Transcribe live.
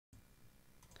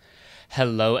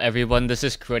Hello everyone, this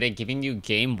is Critic giving you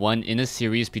game 1 in a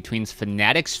series between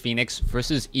Fnatic's Fenix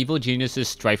versus Evil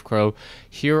Genius's StrifeCro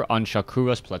here on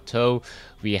Shakuras Plateau.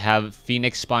 We have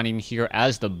Fenix spawning here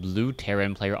as the blue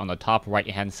Terran player on the top right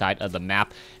hand side of the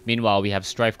map. Meanwhile, we have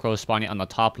StrifeCro spawning on the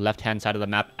top left hand side of the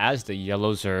map as the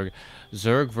yellow Zerg.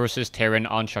 Zerg versus Terran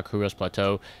on Shakuras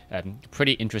Plateau.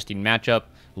 Pretty interesting matchup.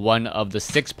 One of the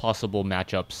 6 possible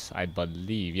matchups, I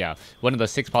believe. Yeah, one of the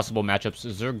 6 possible matchups,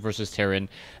 Zerg versus Terran.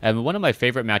 And one of my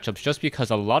favorite matchups just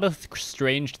because a lot of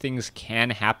strange things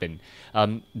can happen.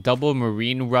 Double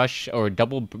Marine Rush or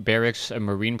double Barracks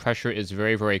Marine Pressure is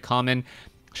very, very common.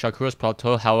 Shakuras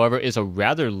Plateau, however, is a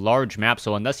rather large map,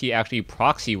 so unless he actually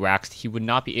proxy waxed, he would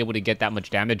not be able to get that much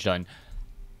damage done.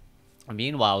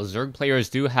 Meanwhile, Zerg players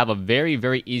do have a very,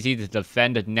 very easy to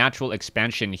defend natural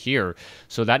expansion here.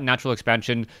 So that natural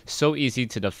expansion, so easy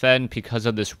to defend because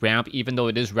of this ramp, even though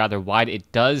it is rather wide, it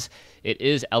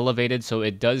is elevated, so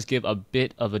it does give a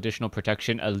bit of additional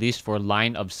protection, at least for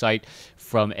line of sight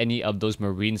from any of those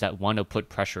Marines that want to put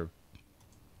pressure.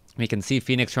 We can see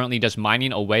Fenix currently just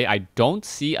mining away. I don't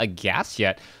see a gas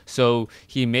yet, so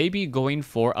he may be going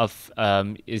for a.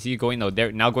 Is he going? No,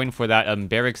 they're now going for that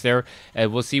barracks there.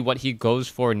 We'll see what he goes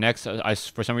for next.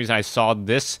 For some reason, I saw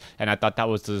this and I thought that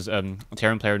was the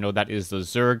Terran player. No, that is the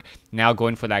Zerg. Now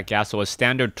going for that gas. So a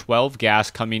standard 12 gas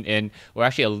coming in, or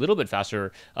actually a little bit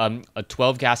faster. A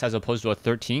 12 gas as opposed to a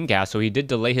 13 gas. So he did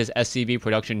delay his SCV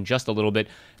production just a little bit.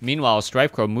 Meanwhile,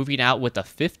 StrifeCro moving out with a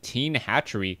 15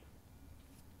 hatchery.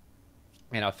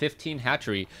 And a 15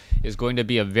 hatchery is going to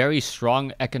be a very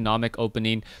strong economic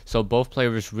opening. So both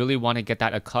players really want to get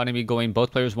that economy going.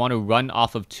 Both players want to run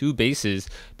off of 2 bases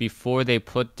before they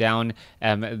put down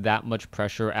that much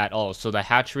pressure at all. So the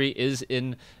hatchery is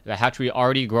in the hatchery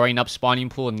already growing up, spawning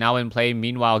pool now in play.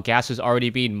 Meanwhile, gas is already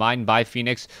being mined by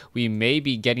Fenix. We may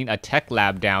be getting a tech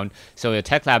lab down. So a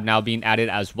tech lab now being added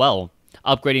as well.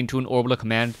 Upgrading to an orbital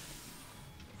command.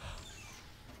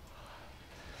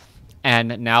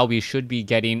 And now we should be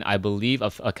getting, I believe,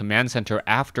 a command center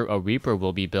after a Reaper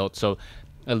will be built. So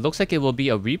it looks like it will be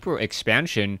a Reaper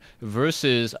expansion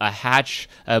versus a hatch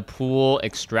pool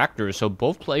extractor. So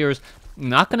both players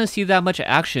not going to see that much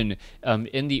action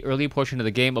in the early portion of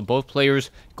the game. Both players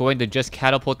going to just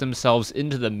catapult themselves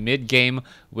into the mid game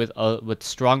with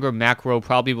stronger macro.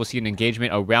 Probably we'll see an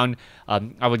engagement around,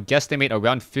 I would guesstimate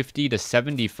around 50 to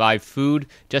 75 food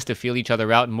just to feel each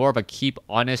other out. More of a keep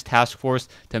honest task force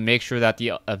to make sure that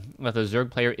the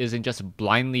Zerg player isn't just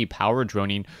blindly power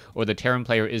droning, or the Terran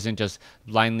player isn't just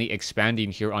blindly expanding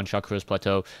here on Shakuras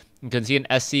Plateau. You can see an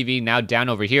SCV now down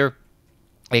over here.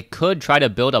 It could try to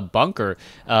build a bunker.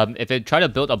 If it tried to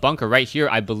build a bunker right here,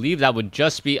 I believe that would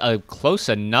just be close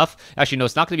enough. Actually, no,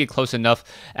 it's not going to be close enough,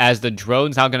 as the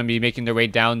drone's now going to be making their way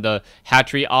down. The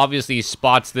hatchery obviously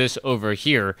spots this over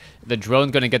here. The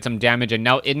drone's going to get some damage, and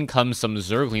now in comes some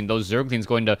Zergling. Those Zerglings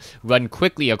going to run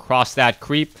quickly across that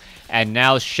creep and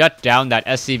now shut down that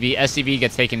SCV. SCV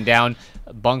gets taken down.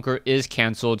 Bunker is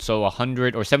canceled, so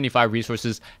 100 or 75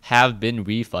 resources have been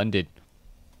refunded.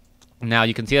 Now,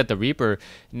 you can see that the Reaper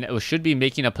should be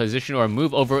making a position or a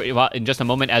move over in just a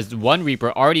moment, as one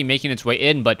Reaper already making its way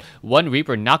in, but one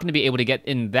Reaper not going to be able to get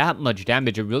in that much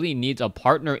damage. It really needs a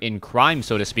partner in crime,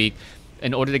 so to speak,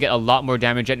 in order to get a lot more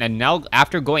damage. And now,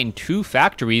 after going 2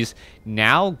 factories,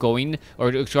 now going,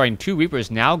 or sorry, 2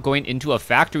 Reapers now going into a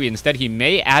factory instead, he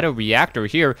may add a reactor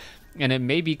here, and it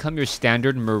may become your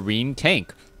standard Marine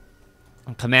tank.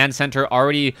 Command center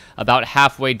already about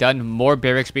halfway done. More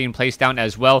barracks being placed down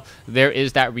as well. There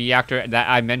is that reactor that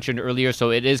I mentioned earlier,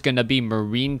 so it is going to be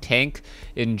Marine tank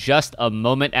in just a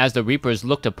moment as the Reapers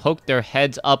look to poke their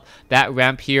heads up that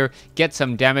ramp here, get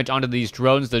some damage onto these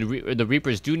drones. The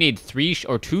Reapers do need 3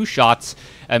 or 2 shots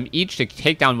each to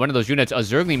take down one of those units. A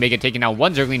Zergling may get taken down,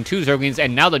 1 Zergling, 2 Zerglings,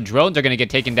 and now the drones are going to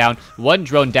get taken down. 1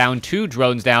 drone down, 2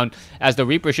 drones down, as the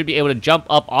Reaper should be able to jump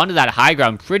up onto that high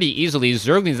ground pretty easily.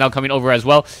 Zerglings now coming over as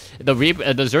well. The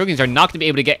Zerglings are not going to be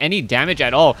able to get any damage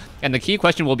at all, and the key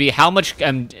question will be how much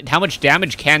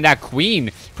damage can that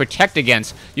Queen protect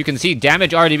against. You can see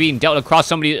damage already being dealt across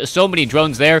so many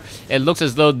drones there. It looks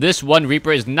as though this one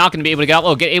Reaper is not going to be able to get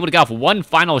off. Able to get off one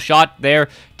final shot there,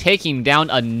 taking down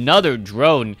another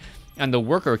drone. And the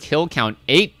worker kill count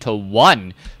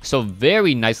 8-1. So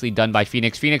very nicely done by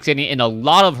Fenix. Fenix getting in a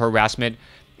lot of harassment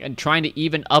and trying to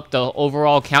even up the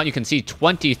overall count. You can see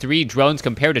 23 drones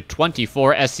compared to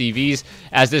 24 SCVs,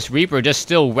 as this Reaper just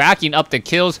still racking up the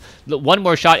kills. One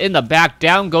more shot in the back,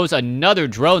 down goes another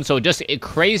drone. So just a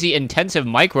crazy intensive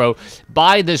micro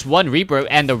by this one Reaper,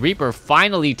 and the Reaper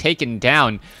finally taken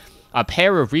down. a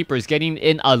pair of Reapers getting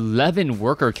in 11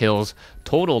 worker kills.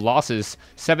 Total losses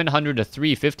 700 to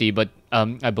 350, but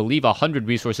I believe 100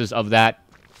 resources of that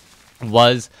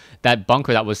was that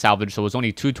bunker that was salvaged, so it was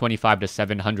only 225 to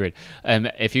 700.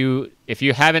 If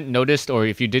you haven't noticed, or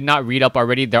if you did not read up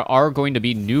already, there are going to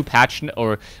be new patch,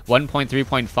 or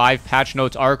 1.3.5 patch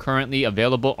notes are currently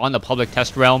available on the public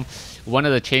test realm. One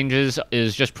of the changes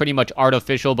is just pretty much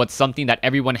artificial, but something that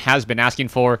everyone has been asking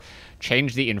for.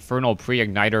 Change the Infernal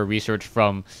Pre-Igniter research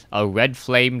from a red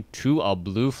flame to a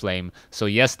blue flame. So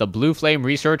yes, the blue flame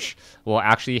research will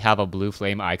actually have a blue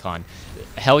flame icon.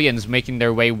 Hellions making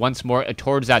their way once more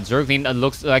towards that Zergling. It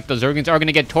looks like the Zerglings are going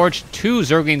to get torched. 2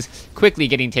 Zerglings quickly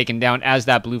getting taken down as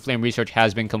that blue flame research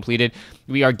has been completed.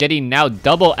 We are getting now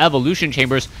double evolution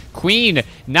chambers. Queen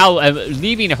now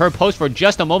leaving her post for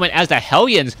just a moment as the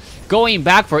Hellions going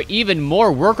back for even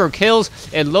more worker kills.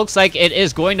 It looks like it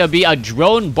is going to be a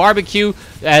drone barbecue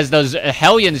as those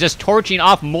Hellions just torching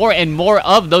off more and more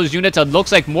of those units. It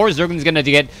looks like more Zerglings going to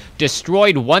get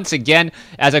destroyed once again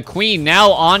as a Queen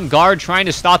now on guard trying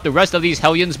to stop the rest of these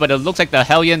Hellions, but it looks like the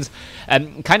Hellions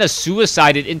kind of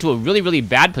suicided into a really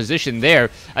bad position there.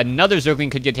 Another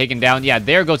Zergling could get taken down. Yeah,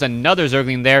 there goes another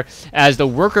Zergling there as the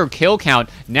worker kill count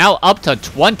now up to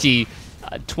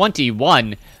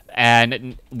 21,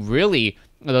 and really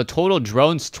the total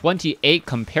drones 28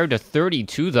 compared to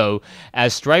 32 though,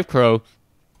 as StrifeCro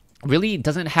really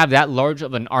doesn't have that large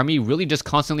of an army, really just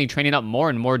constantly training up more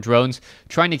and more drones,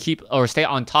 trying to keep or stay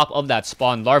on top of that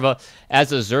spawn larva as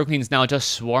the Zerglings now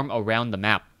just swarm around the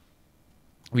map.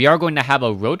 We are going to have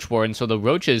a roach war, and so the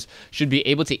roaches should be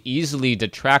able to easily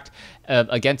detract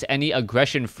against any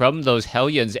aggression from those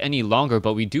Hellions any longer,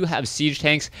 but we do have siege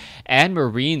tanks and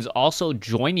marines also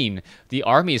joining the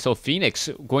army, so Fenix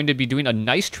going to be doing a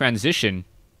nice transition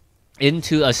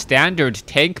into a standard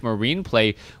tank marine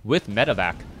play with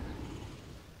medevac.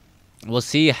 We'll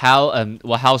see how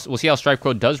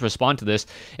StrifeCro does respond to this.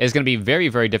 It's going to be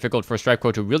very difficult for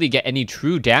StrifeCro to really get any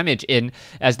true damage in,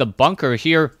 as the bunker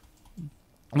here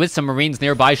with some marines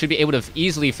nearby should be able to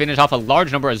easily finish off a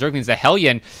large number of Zerglings. The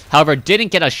Hellion, however, didn't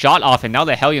get a shot off, and now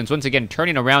the Hellions once again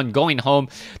turning around, going home.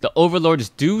 The Overlords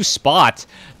do spot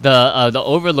the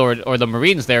Overlord, or the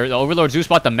Marines there. The Overlords do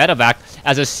spot the medevac,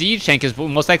 as a siege tank is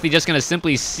most likely just going to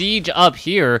simply siege up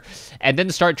here and then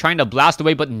start trying to blast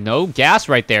away, but no gas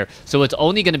right there. So it's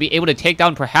only going to be able to take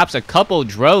down perhaps a couple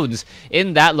drones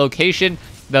in that location.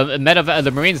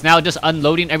 The Marines now just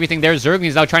unloading everything there.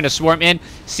 Zerglings now trying to swarm in.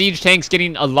 Siege tanks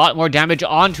getting a lot more damage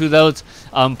onto those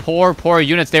poor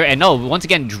units there. And no, once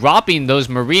again, dropping those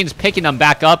Marines, picking them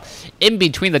back up in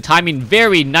between the timing.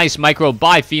 Very nice micro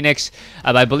by Fenix.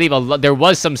 I believe there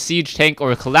was some siege tank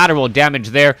or collateral damage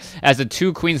there, as the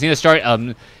 2 queens need to start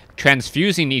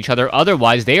transfusing each other.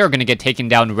 Otherwise, they are going to get taken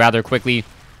down rather quickly,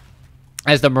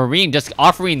 as the Marine just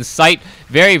offering sight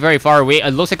very far away.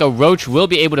 It looks like a Roach will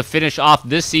be able to finish off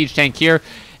this siege tank here.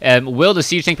 Will the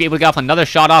siege tank be able to get off another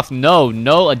shot off?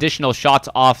 No additional shots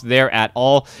off there at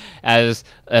all, as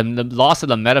the loss of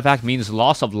the medevac means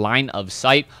loss of line of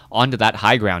sight onto that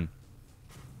high ground.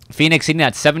 Fenix sitting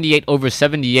at 78 over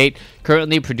 78,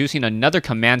 currently producing another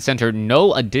command center.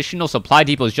 No additional supply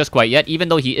depots just quite yet, even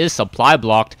though he is supply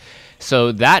blocked.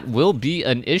 So that will be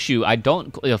an issue.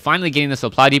 Finally getting the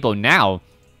supply depot now,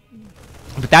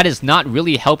 but that is not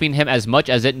really helping him as much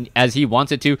as he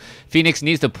wants it to. Fenix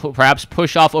needs to perhaps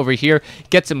push off over here,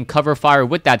 get some cover fire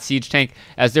with that siege tank,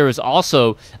 as there is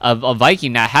also a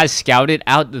Viking that has scouted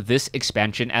out this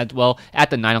expansion as well at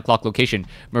the 9 o'clock location.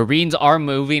 Marines are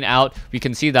moving out. We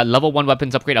can see that level 1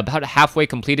 weapons upgrade about halfway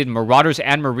completed. Marauders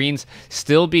and Marines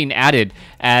still being added,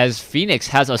 as Fenix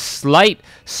has a slight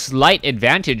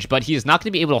advantage, but he is not going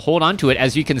to be able to hold on to it,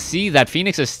 as you can see that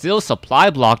Fenix is still supply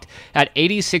blocked at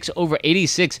 86 over 86,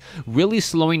 really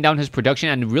slowing down his production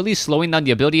and really slowing down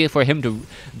the ability for him to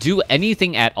do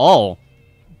anything at all.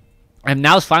 And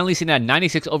now is finally seen at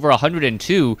 96 over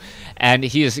 102, and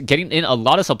he is getting in a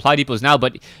lot of supply depots now,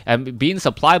 but being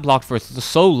supply blocked for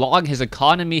so long, his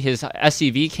economy, his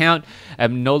SCV count,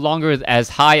 no longer as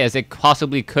high as it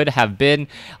possibly could have been.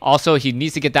 Also, he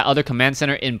needs to get that other command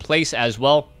center in place as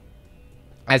well,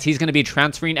 as he's going to be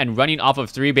transferring and running off of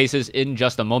 3 bases in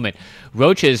just a moment.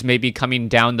 Roaches may be coming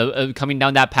down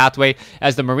that pathway,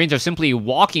 as the Marines are simply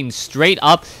walking straight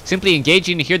up, simply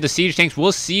engaging here. The siege tanks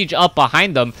will siege up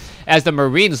behind them, as the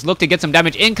Marines look to get some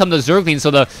damage. In come the Zerglings,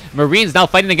 so the Marines now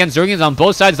fighting against Zerglings on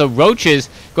both sides. The Roaches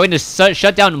going to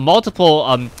shut down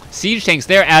multiple siege tanks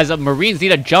there, as Marines need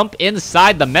to jump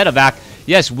inside the medevac.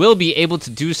 Yes, will be able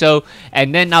to do so,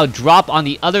 and then now drop on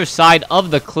the other side of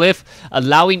the cliff,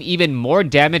 allowing even more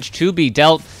damage to be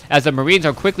dealt, as the Marines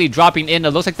are quickly dropping in.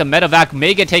 It looks like the medevac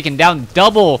may get taken down.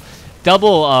 Double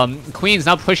double queens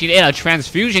now pushing in. A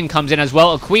transfusion comes in as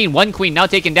well. One queen now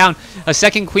taken down. A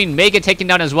second queen may get taken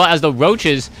down as well, as the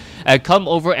roaches come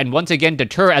over and once again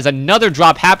deter, as another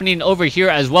drop happening over here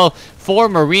as well. 4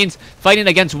 Marines fighting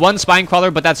against 1 spine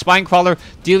crawler, but that spine crawler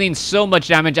dealing so much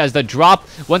damage as the drop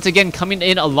once again coming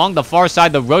in along the far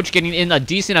side. The roach getting in a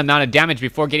decent amount of damage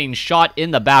before getting shot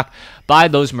in the back by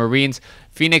those Marines.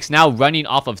 Fenix now running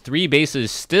off of 3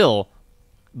 bases still,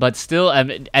 but still,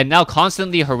 and now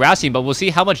constantly harassing, but we'll see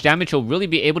how much damage he'll really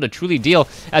be able to truly deal,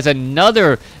 as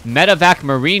another medevac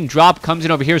Marine drop comes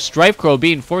in over here. StrifeCro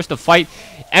being forced to fight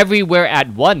everywhere at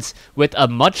once with a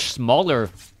much smaller,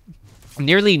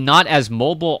 nearly not as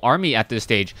mobile army at this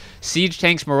stage. Siege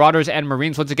tanks, marauders, and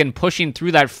Marines once again pushing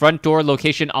through that front door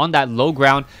location on that low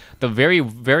ground, the very,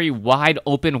 very wide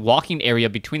open walking area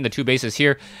between the 2 bases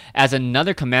here, as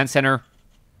another command center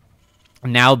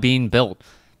now being built.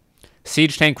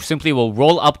 Siege tank simply will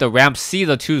roll up the ramp, see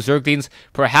the 2 Zerglings,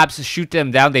 perhaps shoot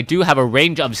them down. They do have a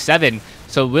range of 7,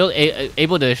 so we'll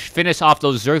able to finish off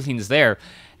those Zerglings there.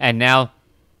 And now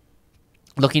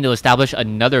looking to establish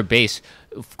another base.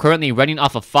 Currently running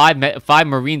off of 5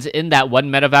 Marines in that 1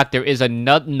 medevac. There is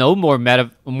no more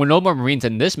Marines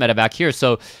in this medevac here,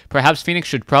 so perhaps Fenix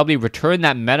should probably return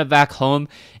that medevac home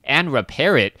and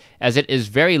repair it, as it is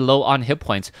very low on hit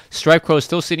points. StrifeCro is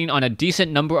still sitting on a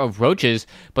decent number of roaches,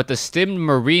 but the stimmed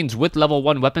Marines with level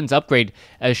 1 weapons upgrade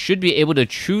should be able to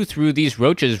chew through these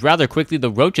roaches rather quickly.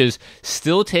 The roaches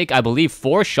still take, I believe,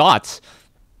 4 shots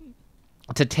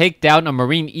to take down a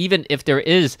Marine, even if there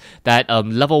is that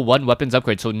level 1 weapons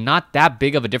upgrade. So not that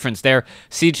big of a difference there.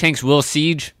 Siege tanks will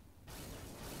siege.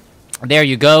 There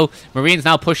you go. Marines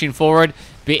now pushing forward,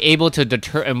 be able to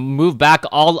deter and move back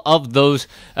all of those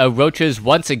roaches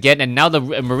once again. And now the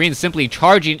Marines simply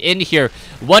charging in here.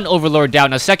 1 Overlord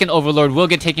down. A second Overlord will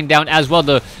get taken down as well.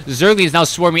 The Zerglings now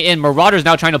swarming in. Marauders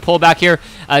now trying to pull back here.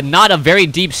 Not a very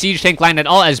deep siege tank line at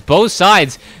all, as both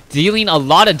sides dealing a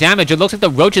lot of damage. It looks like the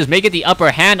roaches may get the upper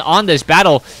hand on this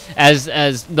battle, as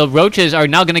the roaches are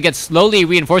now going to get slowly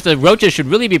reinforced. The roaches should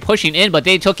really be pushing in, but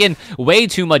they took in way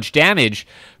too much damage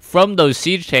from those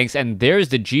siege tanks, and there's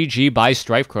the GG by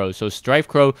StrifeCro. So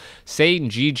StrifeCro saying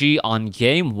GG on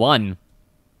game 1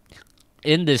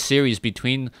 in this series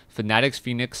between Fnatic's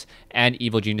Fenix and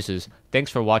Evil Geniuses.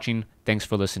 Thanks for watching. Thanks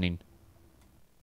for listening.